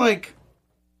it seemed like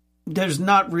there's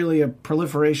not really a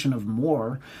proliferation of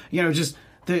more.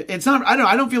 It's not.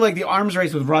 I don't feel like the arms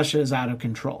race with Russia is out of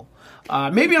control.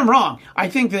 Maybe I'm wrong. I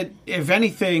think that if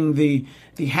anything, the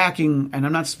hacking, and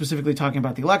I'm not specifically talking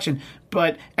about the election,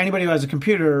 but anybody who has a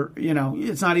computer,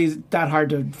 it's not that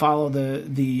hard to follow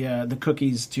the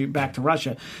cookies back to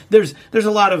Russia. There's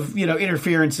a lot of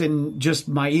interference in just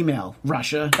my email,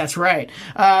 Russia. That's right.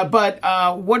 But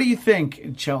what do you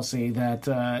think, Chelsea?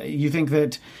 That you think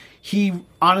that he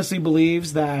honestly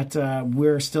believes that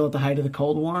we're still at the height of the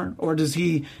Cold War, or does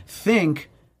he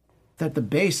think that the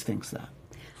base thinks that?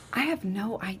 I have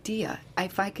no idea.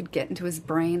 If I could get into his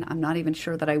brain, I'm not even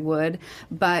sure that I would.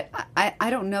 But I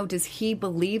don't know. Does he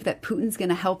believe that Putin's going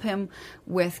to help him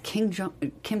with Kim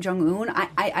Jong-un?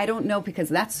 I don't know, because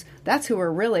that's who we're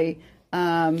really...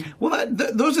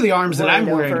 those are the arms that I'm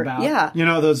worried about. Yeah.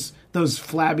 Those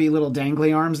flabby little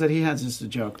dangly arms that he has. Just a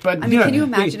joke. But can you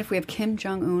imagine if we have Kim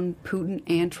Jong-un, Putin,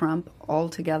 and Trump all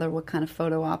together? What kind of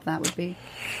photo op that would be?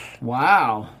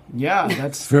 Wow. Yeah,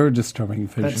 that's very disturbing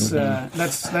vision.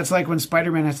 That's like when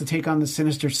Spider-Man has to take on the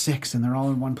Sinister Six, and they're all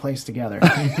in one place together.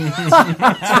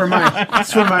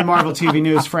 It's for my Marvel TV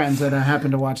News friends that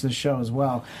happen to watch this show as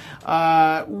well.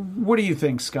 What do you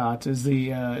think, Scott? Is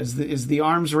the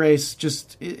arms race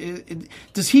just?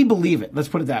 Does he believe it? Let's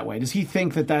put it that way. Does he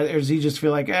think that, or does he just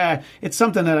feel like, it's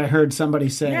something that I heard somebody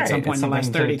say at some point in the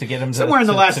last 30, to get him somewhere in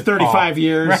the last 35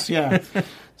 years? Right. Yeah.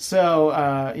 So,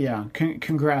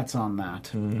 congrats on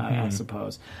that, I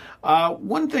suppose.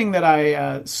 One thing that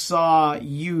I saw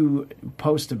you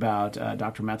post about,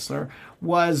 Dr. Metzler,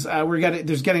 was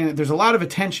there's a lot of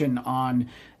attention on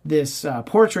this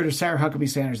portrait of Sarah Huckabee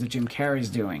Sanders that Jim Carrey's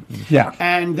doing. Yeah.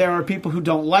 And there are people who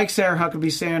don't like Sarah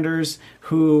Huckabee Sanders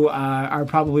who are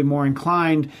probably more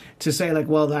inclined to say, like,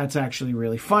 well, that's actually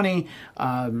really funny.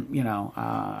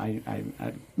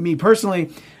 Me personally...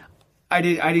 I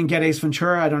didn't get Ace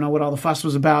Ventura. I don't know what all the fuss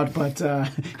was about, but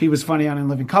he was funny on In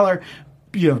Living Color,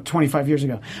 25 years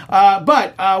ago.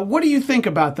 But what do you think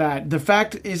about that?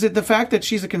 Is it the fact that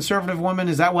she's a conservative woman?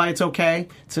 Is that why it's okay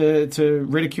to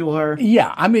ridicule her?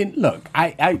 Yeah, I mean, look,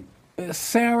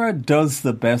 Sarah does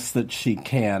the best that she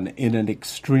can in an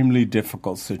extremely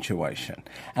difficult situation.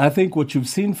 And I think what you've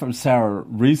seen from Sarah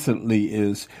recently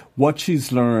is what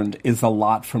she's learned is a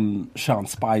lot from Sean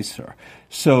Spicer.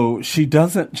 So she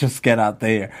doesn't just get out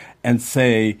there and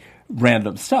say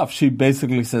random stuff. She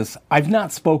basically says, I've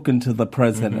not spoken to the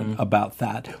president about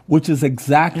that, which is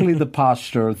exactly the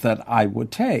posture that I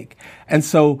would take. And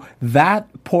so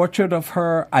that portrait of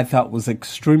her, I thought, was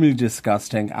extremely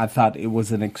disgusting. I thought it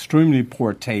was an extremely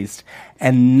poor taste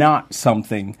and not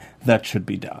something that should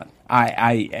be done.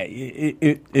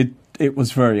 It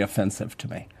was very offensive to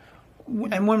me.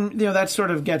 And when that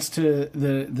sort of gets to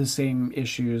the same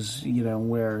issues,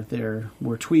 where there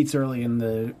were tweets early in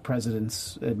the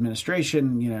president's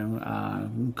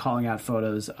administration, calling out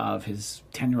photos of his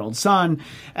 10-year-old son,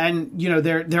 and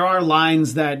there are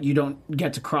lines that you don't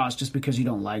get to cross just because you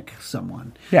don't like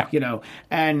someone. Yeah.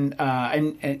 And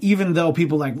even though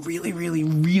people really, really,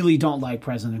 really don't like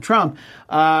President Trump,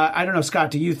 I don't know,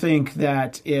 Scott, do you think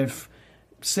that if,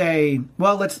 say,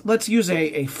 well, let's use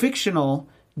a fictional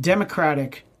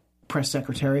Democratic press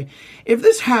secretary. If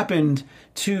this happened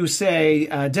to, say,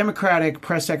 Democratic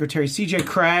press secretary C.J.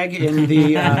 Craig in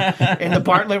the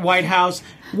Bartlett White House,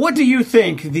 what do you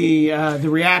think the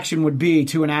reaction would be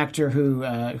to an actor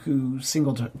who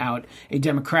singled out a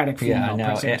Democratic female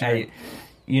press secretary?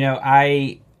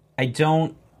 I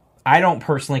don't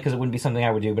personally, because it wouldn't be something I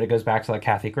would do, but it goes back to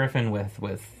Kathy Griffin with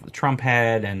Trump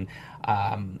head and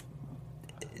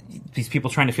these people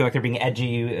trying to feel like they're being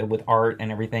edgy with art and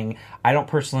everything. I don't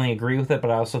personally agree with it, but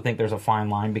I also think there's a fine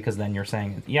line, because then you're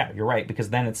saying, yeah, you're right, because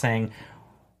then it's saying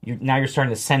now you're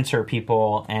starting to censor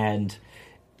people, and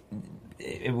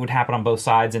it would happen on both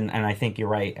sides, and I think you're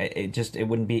right. It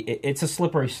wouldn't be. It's a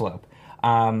slippery slope.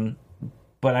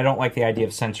 But I don't like the idea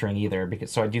of censoring either,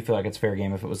 so I do feel like it's fair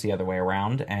game if it was the other way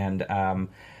around. And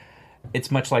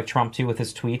it's much like Trump, too, with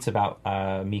his tweets about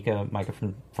Micah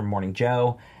from Morning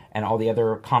Joe, and all the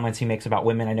other comments he makes about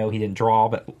women. I know he didn't draw,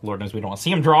 but Lord knows we don't want to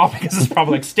see him draw because it's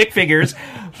probably like stick figures.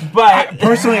 But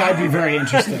personally, I'd be very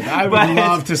interested. I would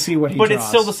love to see what he draws. But it's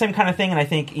still the same kind of thing, and I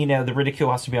think the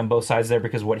ridicule has to be on both sides there,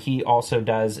 because what he also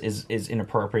does is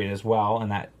inappropriate as well,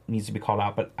 and that needs to be called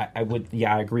out. But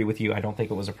I agree with you. I don't think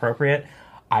it was appropriate.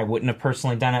 I wouldn't have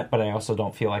personally done it, but I also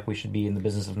don't feel like we should be in the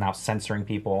business of now censoring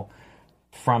people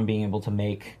from being able to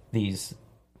make these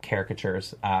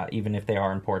caricatures, even if they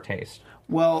are in poor taste.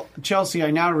 Well, Chelsea,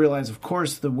 I now realize, of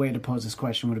course, the way to pose this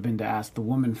question would have been to ask the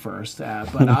woman first.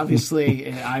 But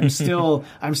obviously, I'm still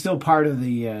part of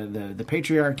the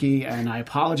patriarchy, and I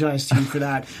apologize to you for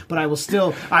that. But I will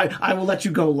still, I will let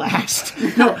you go last.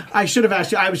 No, I should have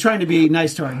asked you. I was trying to be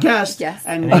nice to our guest, Yes.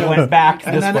 and you went back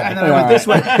and this then way. I went this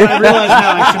way. But I realized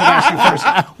now I should have asked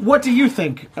you first. What do you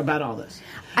think about all this?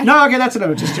 No, okay, that's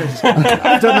enough. Just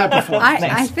I've done that before.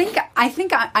 I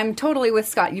think I'm totally with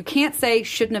Scott. You can't say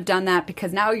shouldn't have done that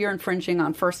because now you're infringing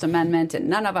on First Amendment, and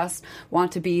none of us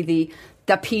want to be the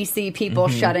PC people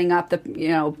shutting up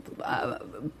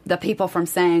the people from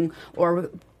saying or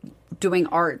doing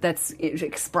art that's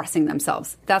expressing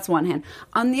themselves. That's one hand.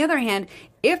 On the other hand,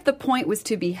 if the point was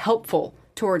to be helpful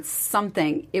towards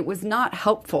something, it was not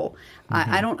helpful.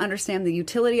 I don't understand the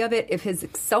utility of it. If his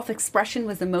self-expression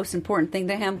was the most important thing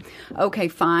to him, okay,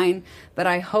 fine. But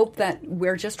I hope that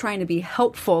we're just trying to be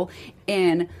helpful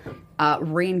in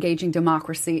re-engaging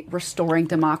democracy, restoring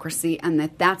democracy, and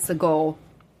that's the goal.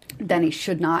 Then he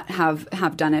should not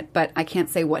have done it, but I can't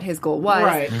say what his goal was.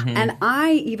 Right. And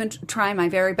I even try my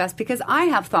very best because I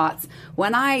have thoughts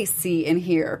when I see and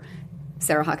hear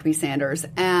Sarah Huckabee Sanders,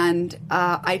 and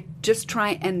I just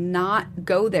try and not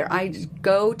go there. I just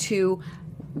go to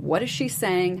what is she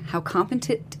saying? How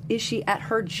competent is she at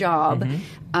her job?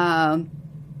 I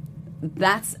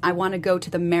want to go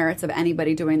to the merits of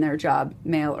anybody doing their job,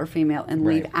 male or female, and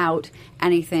leave out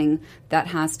anything that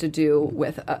has to do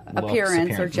with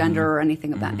appearance or gender or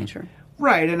anything of that nature.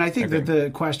 Right, and I think that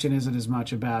the question isn't as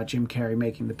much about Jim Carrey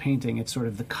making the painting, it's sort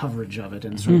of the coverage of it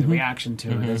and sort of the reaction to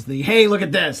it as the, hey, look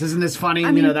at this, isn't this funny,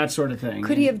 that sort of thing.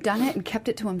 Could he have done it and kept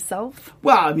it to himself?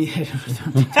 Well, I mean,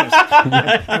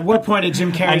 at what point in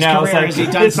Jim Carrey's career has he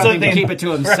done something to keep it to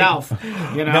himself?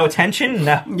 Right. You know? No attention?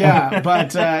 No. Yeah,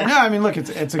 but, no, I mean, look, it's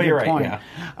a good you're point. Yeah.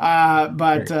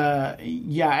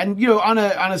 Yeah, and, on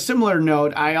a similar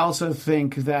note, I also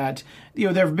think that,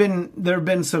 there have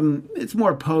been some, it's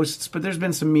more posts, but there's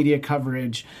been some media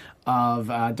coverage of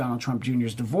Donald Trump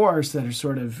Jr.'s divorce that are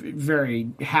sort of very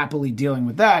happily dealing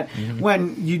with that,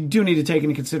 when you do need to take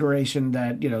into consideration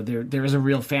that, there is a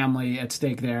real family at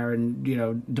stake there, and,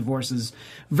 divorce is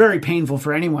very painful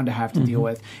for anyone to have to deal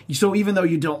with. So even though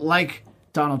you don't like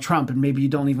Donald Trump and maybe you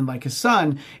don't even like his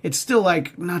son, it's still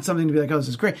like not something to be like, oh, this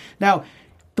is great. Now,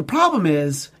 the problem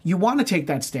is you want to take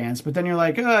that stance, but then you're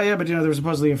like, oh, yeah, but there was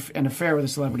supposedly an affair with a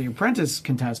Celebrity Apprentice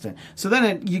contestant. So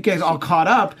then you get all caught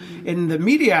up in the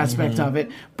media aspect of it.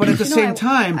 But at the same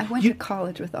time... I went to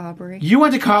college with Aubrey. You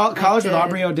went to college with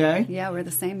Aubrey O'Day? Yeah, we're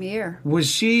the same year. Was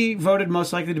she voted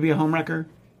most likely to be a homewrecker?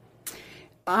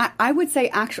 I would say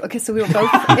actually, okay, so we were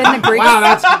both in the Greek. Wow,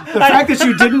 that's the fact that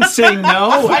you didn't say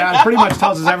no pretty much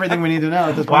tells us everything we need to know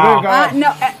at this point. Wow.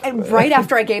 Right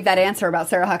after I gave that answer about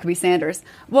Sarah Huckabee Sanders.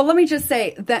 Well, let me just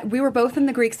say that we were both in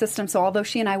the Greek system, so although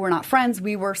she and I were not friends,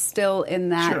 we were still in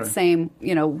that same,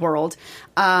 world.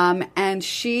 And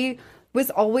she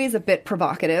was always a bit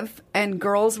provocative, and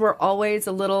girls were always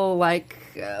a little,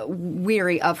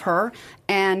 weary of her.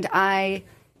 And I...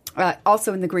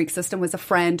 also in the Greek system was a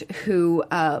friend who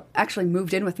actually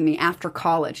moved in with me after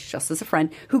college, just as a friend,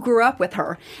 who grew up with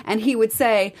her. And he would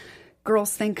say,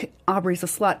 girls think Aubrey's a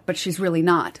slut, but she's really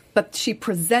not. But she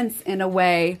presents in a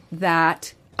way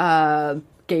that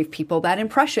gave people that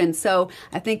impression. So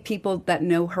I think people that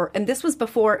know her, and this was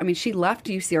before, she left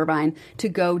UC Irvine to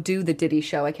go do the Diddy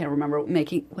show. I can't remember,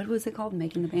 what was it called?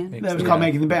 Making the Band? That was called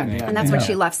Making the Band, yeah. And that's when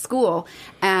she left school.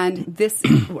 And this,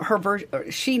 her version,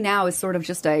 she now is sort of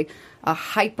just a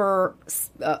hyper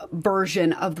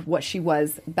version of what she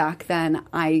was back then.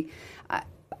 I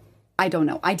don't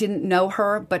know. I didn't know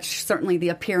her, but certainly the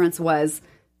appearance was,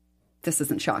 this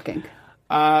isn't shocking.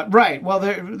 Right. Well,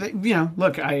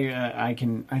 look, I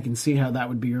can see how that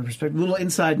would be your perspective. A little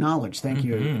inside knowledge. Thank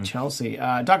you, Chelsea.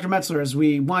 Dr. Metzler, as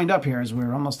we wind up here, as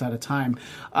we're almost out of time,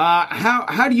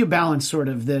 how do you balance sort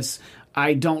of this,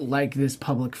 I don't like this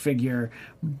public figure,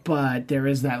 but there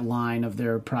is that line of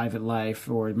their private life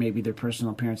or maybe their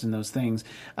personal appearance and those things.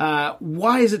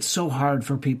 Why is it so hard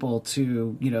for people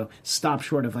to, stop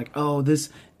short of like, oh, this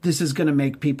is going to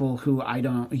make people who I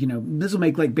don't, this will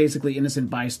make basically innocent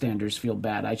bystanders feel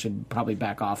bad. I should probably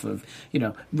back off of,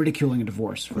 ridiculing a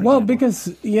divorce. For example.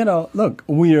 Because, look,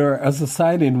 we are a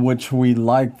society in which we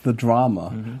like the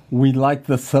drama. We like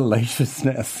the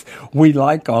salaciousness. We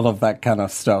like all of that kind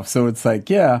of stuff. So it's like,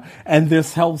 yeah. And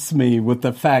this helps me with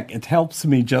the fact, it helps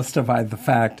me justify the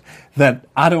fact that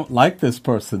I don't like this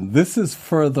person. This is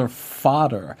further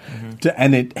fodder.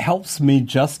 And it helps me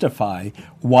justify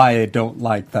why I don't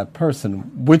like that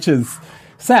person, which is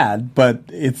sad, but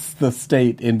it's the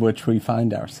state in which we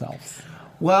find ourselves.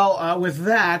 Well, with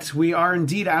that, we are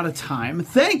indeed out of time.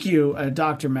 Thank you,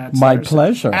 Dr. Metzler. My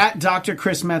pleasure. At Dr.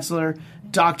 Chris Metzler,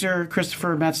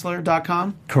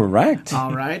 drchristophermetzler.com. Correct.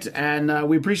 All right. And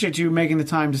we appreciate you making the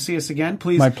time to see us again.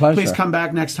 Please, My pleasure. Please come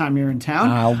back next time you're in town.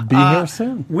 I'll be here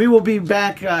soon. We will be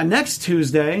back next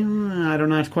Tuesday. I'm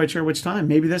not quite sure which time.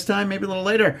 Maybe this time, maybe a little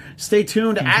later. Stay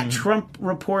tuned at Trump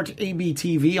Report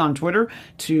ABTV on Twitter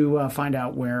to find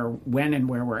out when and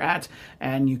where we're at.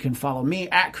 And you can follow me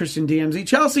at Christian DMZ.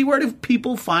 Chelsea, where do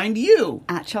people find you?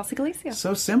 At Chelsea Galicia.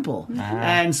 So simple.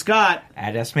 And Scott.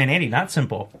 At S-Man Andy. Not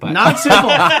simple. But Not simple.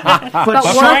 but worth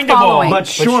findable. following. But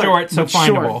short, so but short,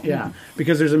 findable. yeah,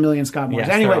 because there's a million Scott Moores.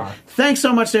 Yes, Anyway, there are. thanks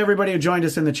so much to everybody who joined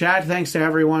us in the chat. Thanks to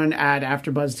everyone at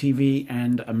AfterBuzz TV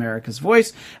and America's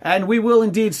Voice. And we will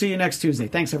indeed see you next Tuesday.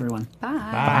 Thanks, everyone.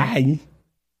 Bye.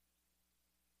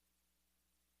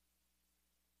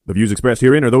 The views expressed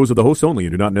herein are those of the hosts only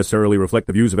and do not necessarily reflect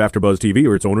the views of AfterBuzz TV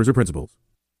or its owners or principals.